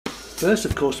First,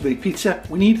 of course, to make pizza,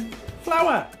 we need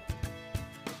flour,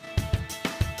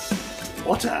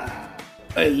 water,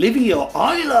 Olivia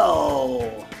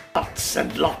oil, lots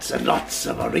and lots and lots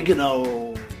of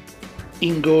oregano.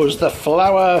 In goes the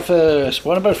flour first.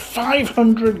 Want about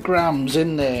 500 grams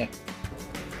in there.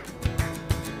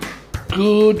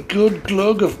 Good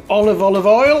glug of olive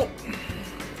oil.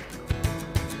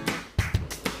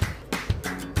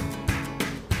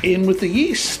 In with the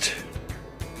yeast.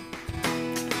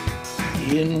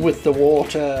 In with the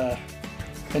water.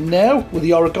 And now, with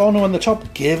the oregano on the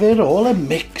top, give it all a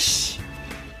mix.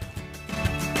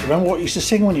 Remember what you used to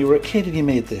sing when you were a kid and you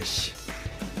made this?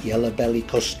 Yellow belly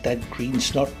custard, green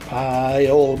snot pie,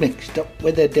 all mixed up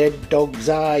with a dead dog's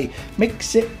eye.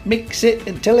 Mix it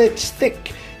until it's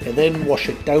thick, and then wash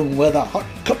it down with a hot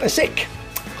cup of sick.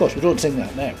 Of course, we don't sing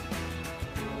that now.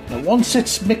 Now, once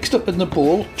it's mixed up in the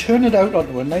bowl, turn it out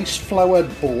onto a nice floured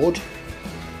board,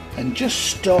 and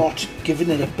just start giving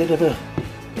it a bit of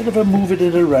a moving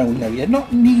it around. Now, you're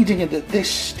not kneading it at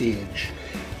this stage.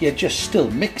 You're just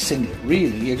still mixing it,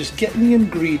 really. You're just getting the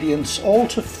ingredients all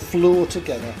to flow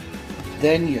together.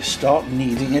 Then you start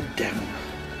kneading it down.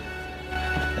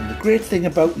 And the great thing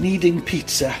about kneading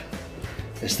pizza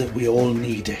is that we all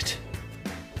need it.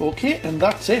 Okay, and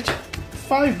that's it.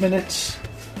 5 minutes,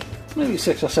 maybe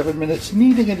 6 or 7 minutes,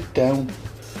 kneading it down.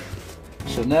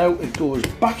 So now it goes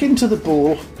back into the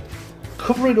bowl.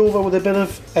 Cover it over with a bit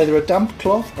of either a damp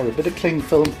cloth or a bit of cling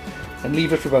film and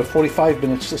leave it for about 45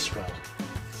 minutes to swell.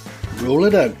 Roll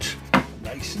it out,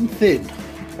 nice and thin,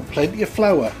 and plenty of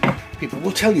flour. People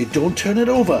will tell you don't turn it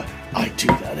over. I do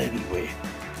that anyway.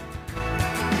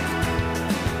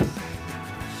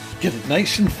 Get it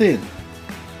nice and thin.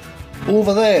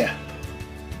 Over there.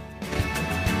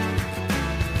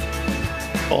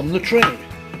 On the tray.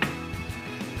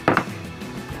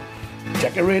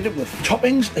 Decorate it with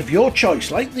toppings of your choice,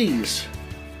 like these.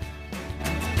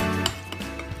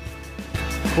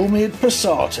 Homemade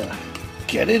passata.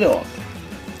 Get it on.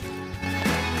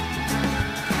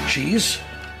 Cheese.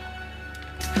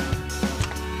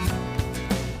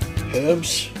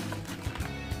 Herbs.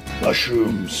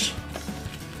 Mushrooms.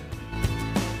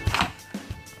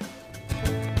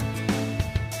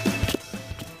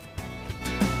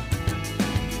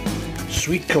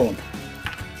 Sweet corn.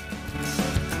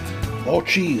 More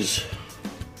cheese.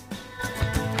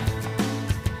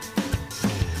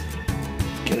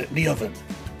 Get it in the oven.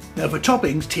 Now for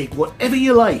toppings, take whatever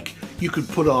you like. You could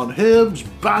put on herbs,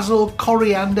 basil,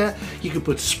 coriander. You can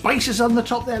put spices on the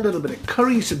top there, a little bit of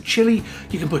curry, some chilli.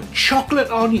 You can put chocolate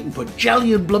on, you can put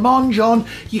jelly and blancmange on.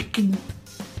 You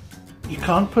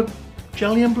can't put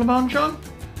jelly and blancmange on?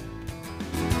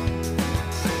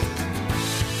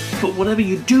 But whatever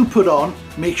you do put on,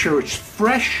 make sure it's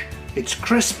fresh, it's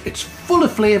crisp, it's full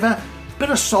of flavour, bit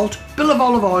of salt, bit of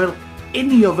olive oil, in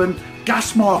the oven,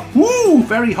 gas mark, woo,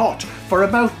 very hot, for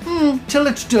about, till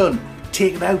it's done.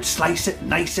 Take it out, slice it,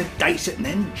 dice it, and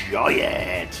enjoy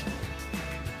it.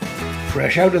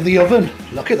 Fresh out of the oven,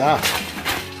 look at that.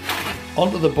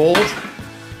 Onto the board.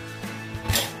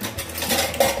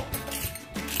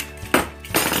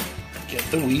 Get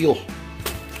the wheel.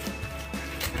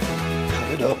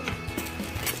 Cut it up.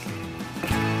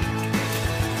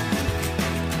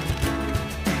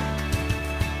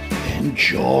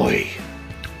 Enjoy.